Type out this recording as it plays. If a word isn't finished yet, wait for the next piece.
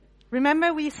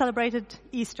Remember we celebrated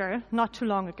Easter not too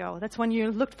long ago. That's when you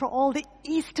looked for all the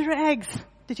Easter eggs.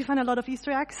 Did you find a lot of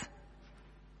Easter eggs?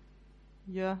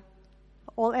 Yeah.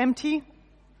 All empty?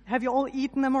 Have you all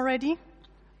eaten them already?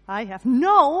 I have.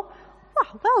 No?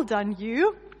 Wow, well done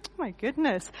you. My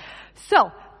goodness.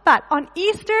 So, but on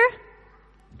Easter,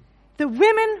 the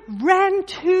women ran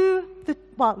to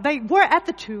they were at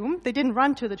the tomb. They didn't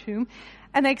run to the tomb.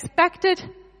 And they expected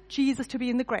Jesus to be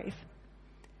in the grave.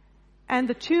 And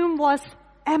the tomb was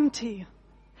empty.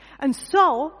 And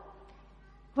so,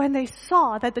 when they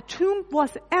saw that the tomb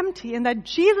was empty and that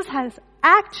Jesus has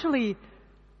actually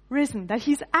risen, that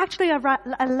he's actually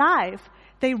alive,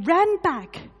 they ran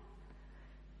back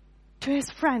to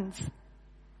his friends.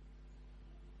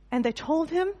 And they told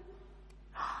him,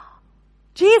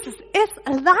 Jesus is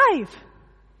alive.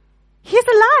 He's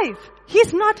alive.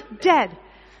 He's not dead.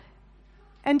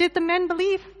 And did the men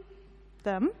believe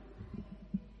them?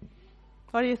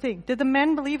 What do you think? Did the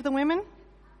men believe the women?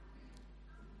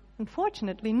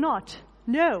 Unfortunately not.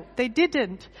 No, they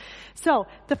didn't. So,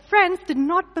 the friends did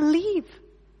not believe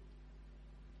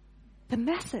the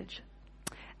message.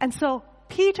 And so,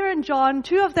 Peter and John,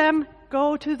 two of them,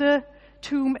 go to the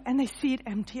tomb and they see it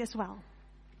empty as well.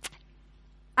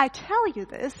 I tell you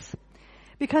this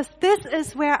because this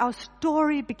is where our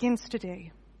story begins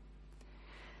today.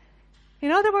 You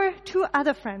know, there were two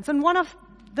other friends, and one of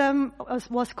them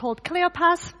was called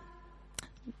Cleopas.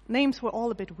 Names were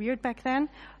all a bit weird back then.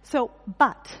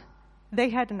 But they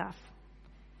had enough.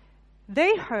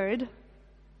 They heard,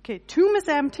 okay, tomb is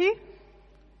empty.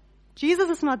 Jesus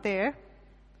is not there.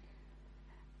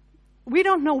 We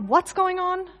don't know what's going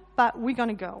on, but we're going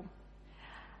to go.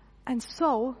 And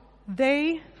so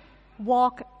they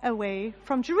walk away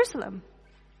from Jerusalem.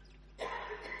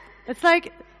 It's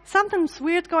like something's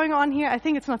weird going on here. I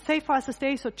think it's not safe for us to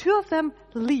stay. So two of them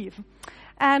leave.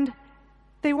 And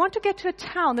they want to get to a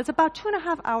town that's about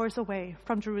 2.5 hours away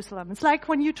from Jerusalem. It's like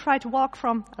when you try to walk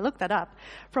from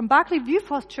Barclay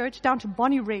Viewforth Church down to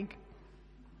Bonnie Rig.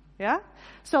 Yeah?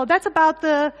 So that's about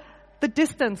the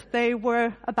distance they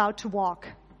were about to walk.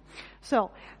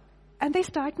 And they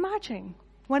start marching.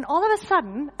 When all of a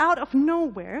sudden, out of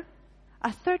nowhere,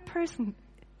 a third person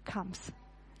comes.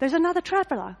 There's another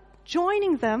traveler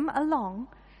joining them along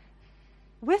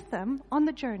with them on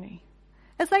the journey.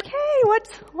 It's like, hey,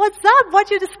 what's up?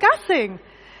 What you discussing?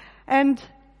 And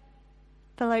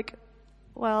they're like,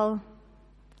 well,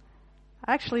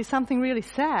 actually something really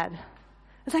sad.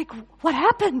 It's like, what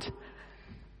happened?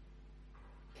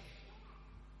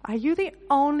 Are you the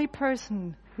only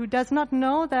person who does not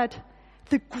know that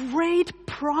the great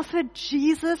prophet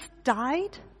Jesus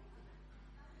died?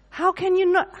 How could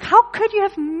you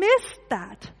have missed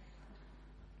that?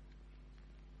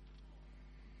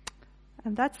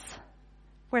 And that's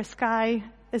where Sky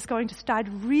is going to start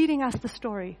reading us the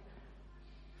story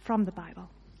from the Bible.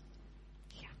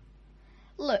 Yeah.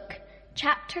 Luke,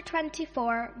 chapter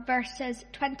 24, verses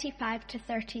 25 to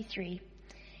 33.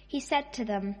 He said to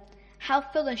them, "How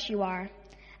foolish you are,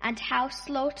 and how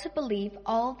slow to believe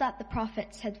all that the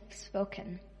prophets had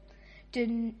spoken.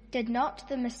 Did not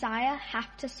the Messiah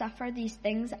have to suffer these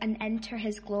things and enter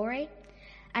his glory?"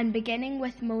 And beginning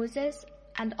with Moses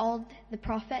and all the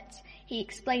prophets, he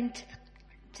explained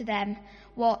to them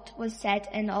what was said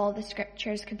in all the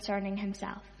scriptures concerning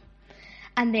himself.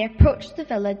 And they approached the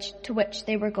village to which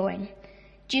they were going.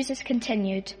 Jesus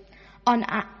continued on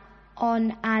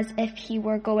as if he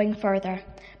were going further,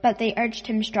 but they urged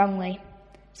him strongly,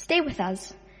 "Stay with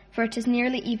us, for it is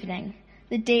nearly evening.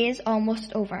 The day is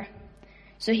almost over."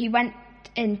 So he went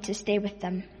in to stay with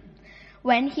them.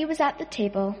 When he was at the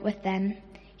table with them,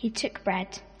 he took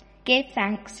bread, gave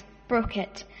thanks, broke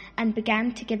it, and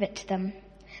began to give it to them.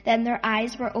 Then their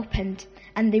eyes were opened,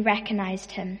 and they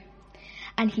recognized him,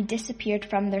 and he disappeared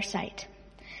from their sight.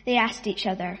 They asked each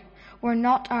other, "Were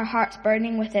not our hearts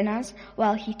burning within us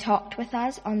while he talked with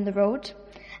us on the road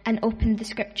and opened the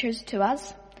scriptures to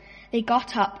us?" They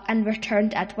got up and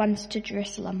returned at once to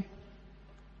Jerusalem.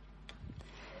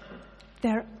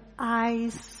 Their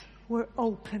eyes were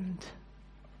opened.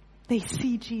 They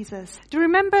see Jesus. Do you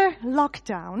remember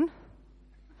lockdown?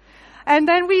 And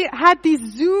then we had these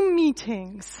Zoom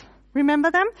meetings.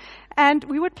 Remember them? And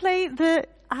we would play the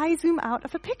I zoom out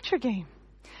of a picture game.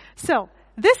 So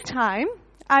this time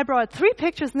I brought 3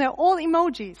 pictures and they're all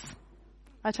emojis.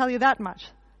 I'll tell you that much.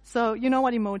 So you know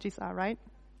what emojis are, right?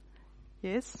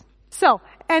 Yes. So,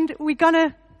 and we're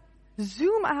gonna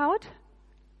zoom out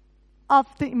of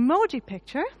the emoji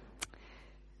picture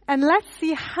and let's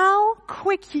see how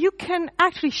quick you can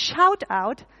actually shout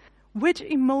out which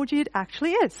emoji it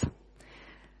actually is.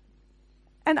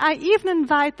 And I even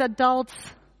invite the adults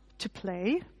to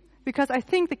play. because I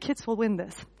think the kids will win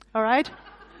this. All right?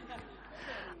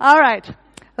 All right.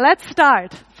 Let's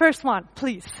start. First one,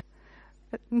 please.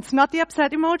 It's not the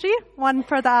upset emoji. One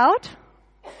further out.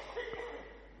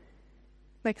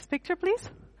 Next picture, please.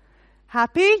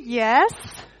 Happy, yes.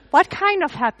 What kind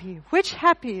of happy? Which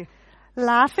happy?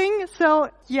 Laughing, so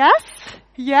yes,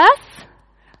 yes.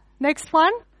 Next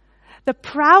one. The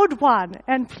proud one.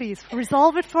 And please,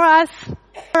 resolve it for us.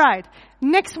 All right.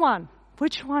 Next one.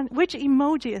 Which one? Which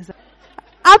emoji is it?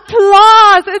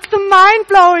 Applause! It's the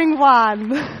mind-blowing one.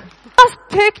 Last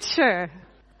picture.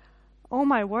 Oh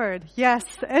my word. Yes,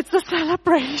 it's the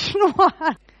celebration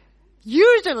one.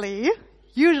 Usually,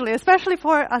 especially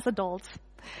for us adults,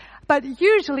 but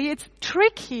usually it's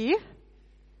tricky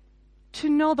to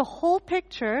know the whole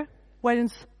picture when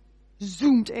it's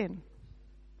zoomed in.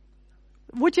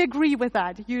 Would you agree with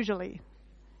that, usually?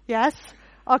 Yes?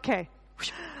 Okay.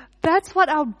 That's what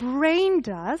our brain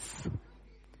does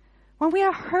when we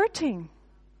are hurting.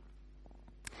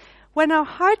 When our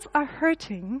hearts are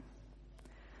hurting,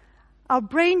 our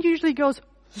brain usually goes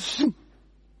zoom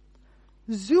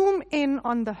in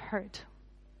on the hurt.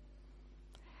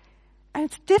 And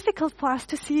it's difficult for us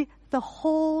to see the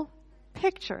whole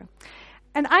picture.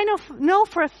 And I know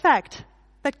for a fact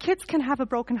that kids can have a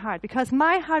broken heart, because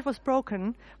my heart was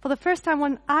broken for the first time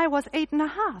when I was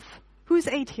 8.5. Who's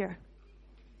 8 here?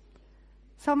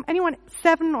 Anyone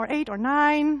 7 or 8 or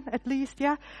 9 at least,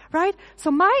 yeah? Right?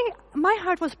 So my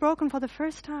heart was broken for the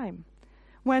first time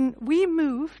when we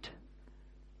moved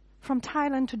from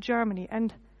Thailand to Germany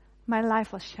and my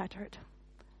life was shattered.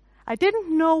 I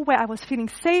didn't know where I was feeling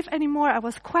safe anymore. I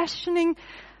was questioning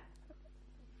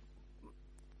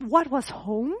what was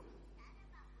home.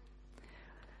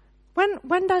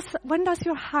 When does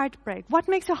your heart break? What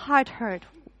makes your heart hurt?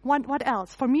 What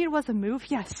else? For me it was a move,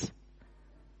 yes.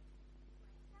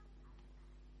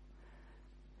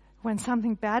 When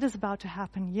something bad is about to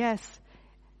happen, yes.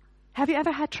 Have you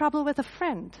ever had trouble with a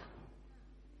friend?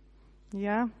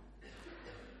 Yeah.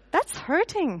 That's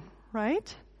hurting,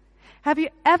 right? Have you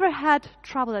ever had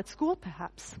trouble at school,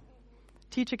 perhaps?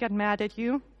 Teacher got mad at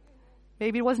you.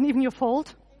 Maybe it wasn't even your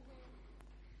fault.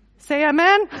 Say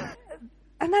amen.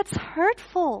 And that's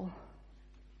hurtful.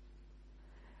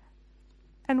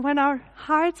 And when our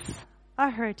hearts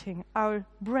are hurting, our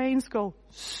brains go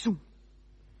zoom.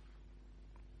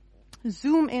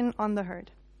 Zoom in on the hurt.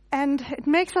 And it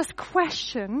makes us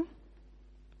question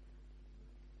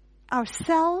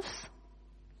ourselves.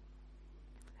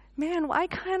 Man, why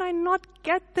can't I not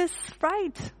get this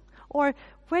right? Or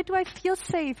where do I feel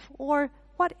safe? Or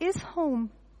what is home?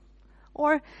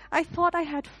 Or I thought I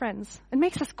had friends. It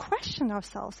makes us question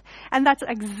ourselves. And that's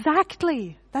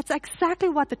exactly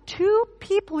what the two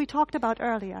people we talked about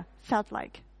earlier felt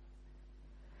like.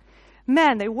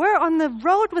 Man, they were on the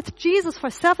road with Jesus for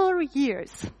several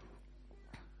years.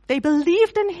 They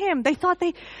believed in him. They thought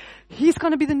he's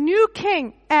going to be the new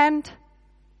king, and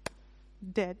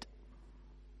dead.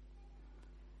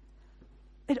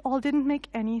 It all didn't make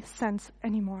any sense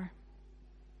anymore.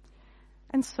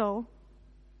 And so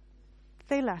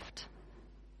they left.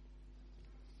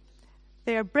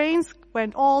 Their brains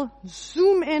went all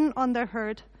zoom in on their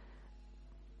hurt.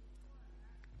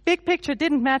 Big picture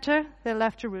didn't matter. They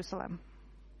left Jerusalem.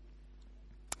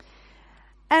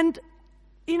 And,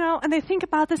 and they think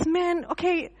about this man,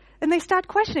 okay, and they start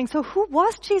questioning, so who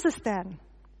was Jesus then?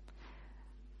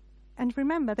 And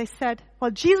remember, they said,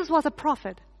 well, Jesus was a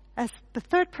prophet, as the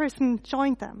third person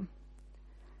joined them.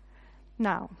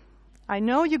 Now, I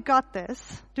know you got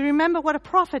this. Do you remember what a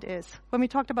prophet is? When we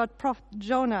talked about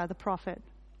Jonah, the prophet.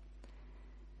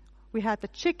 We had the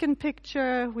chicken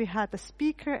picture, we had the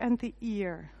speaker and the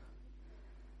ear.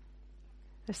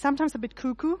 They're sometimes a bit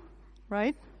cuckoo,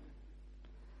 right?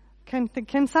 Can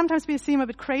sometimes seem a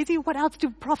bit crazy. What else do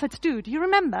prophets do? Do you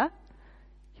remember?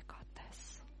 You got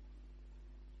this.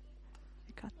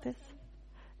 You got this.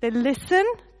 They listen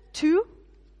to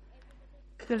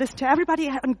everybody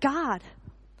and God.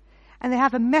 And they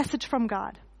have a message from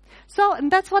God. So,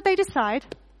 and that's what they decide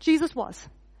Jesus was.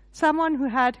 Someone who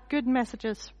had good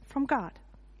messages from God.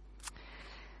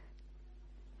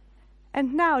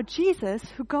 And now Jesus,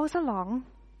 who goes along,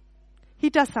 he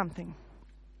does something.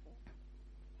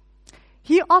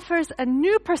 He offers a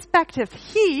new perspective.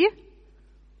 He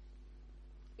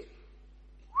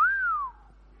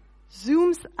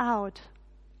zooms out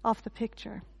of the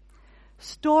picture.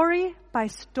 Story by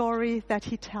story that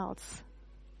he tells.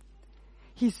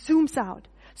 He zooms out.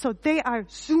 So they are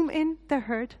zoom in their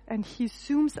hurt, and he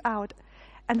zooms out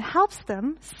and helps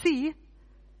them see.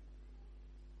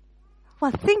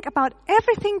 Well, think about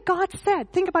everything God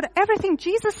said. Think about everything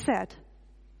Jesus said.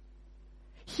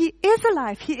 He is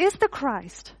alive. He is the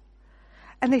Christ.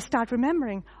 And they start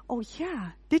remembering, oh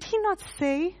yeah, did he not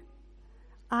say,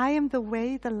 I am the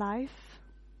way, the life,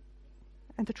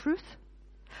 and the truth?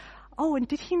 Oh, and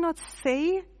did he not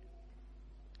say,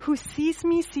 who sees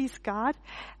me sees God?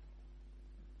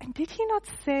 And did he not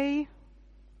say,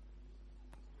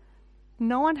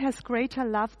 no one has greater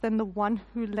love than the one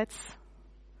who lets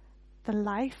his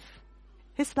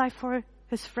life for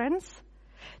his friends?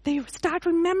 They start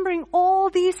remembering all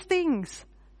these things.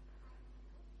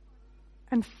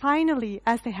 And finally,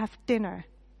 as they have dinner,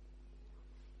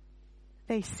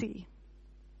 they see.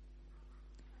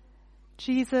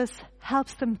 Jesus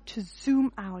helps them to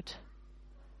zoom out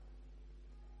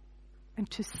and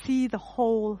to see the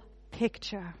whole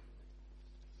picture.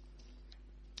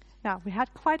 Now, we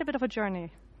had quite a bit of a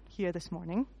journey here this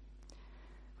morning.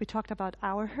 We talked about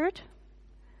our hurt.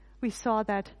 We saw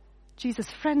that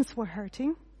Jesus' friends were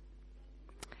hurting.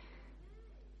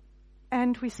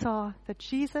 And we saw that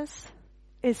Jesus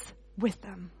is with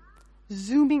them,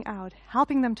 zooming out,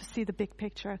 helping them to see the big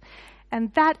picture.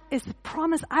 And that is the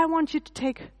promise I want you to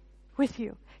take with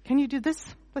you. Can you do this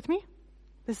with me?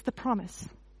 This is the promise.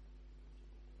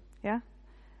 Yeah?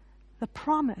 The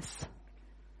promise.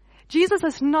 Jesus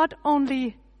is not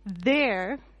only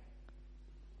there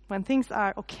when things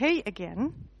are okay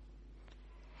again,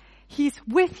 he's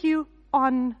with you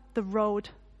on the road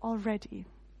already.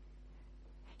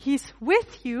 He's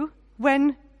with you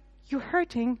when you're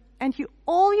hurting and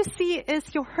all you see is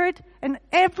your hurt and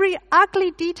every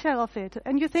ugly detail of it.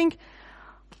 And you think,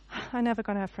 I'm never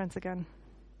going to have friends again.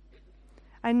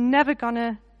 I'm never going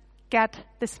to get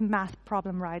this math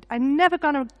problem right. I'm never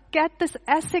going to get this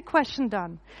essay question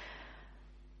done.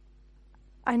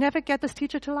 I never get this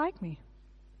teacher to like me.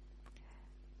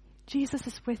 Jesus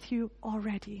is with you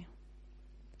already.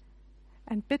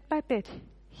 And bit by bit,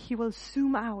 he will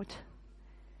zoom out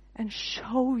and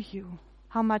show you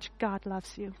how much God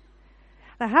loves you.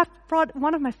 And I have brought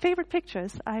one of my favorite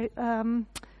pictures. I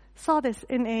saw this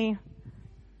in a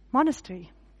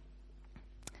monastery.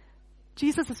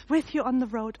 Jesus is with you on the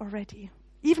road already.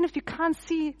 Even if you can't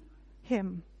see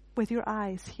him with your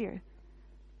eyes here.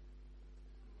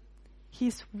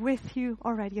 He's with you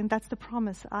already, and that's the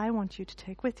promise I want you to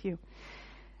take with you.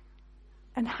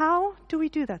 And how do we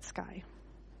do that, Sky?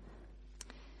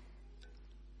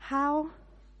 How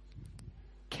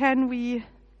can we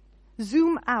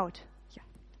zoom out? Yeah.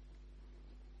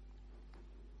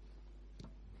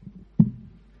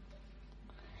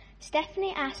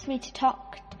 Stephanie asked me to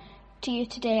talk to you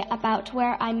today about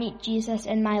where I meet Jesus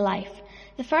in my life.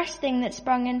 The first thing that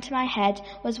sprung into my head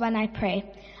was when I pray.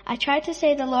 I try to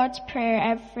say the Lord's Prayer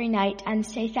every night and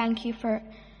say thank you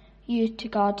to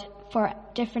God for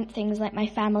different things like my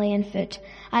family and food.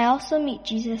 I also meet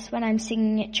Jesus when I'm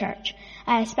singing at church.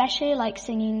 I especially like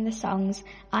singing the songs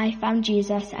I Found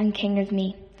Jesus and King of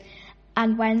Me,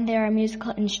 and when there are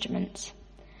musical instruments.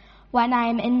 When I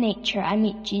am in nature, I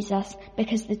meet Jesus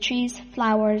because the trees,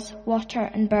 flowers, water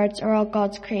and birds are all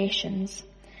God's creations.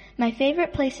 My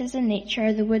favorite places in nature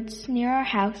are the woods near our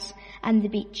house and the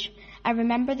beach. I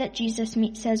remember that Jesus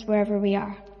meets us wherever we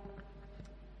are.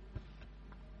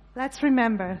 Let's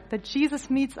remember that Jesus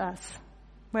meets us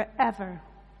wherever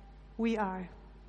we are.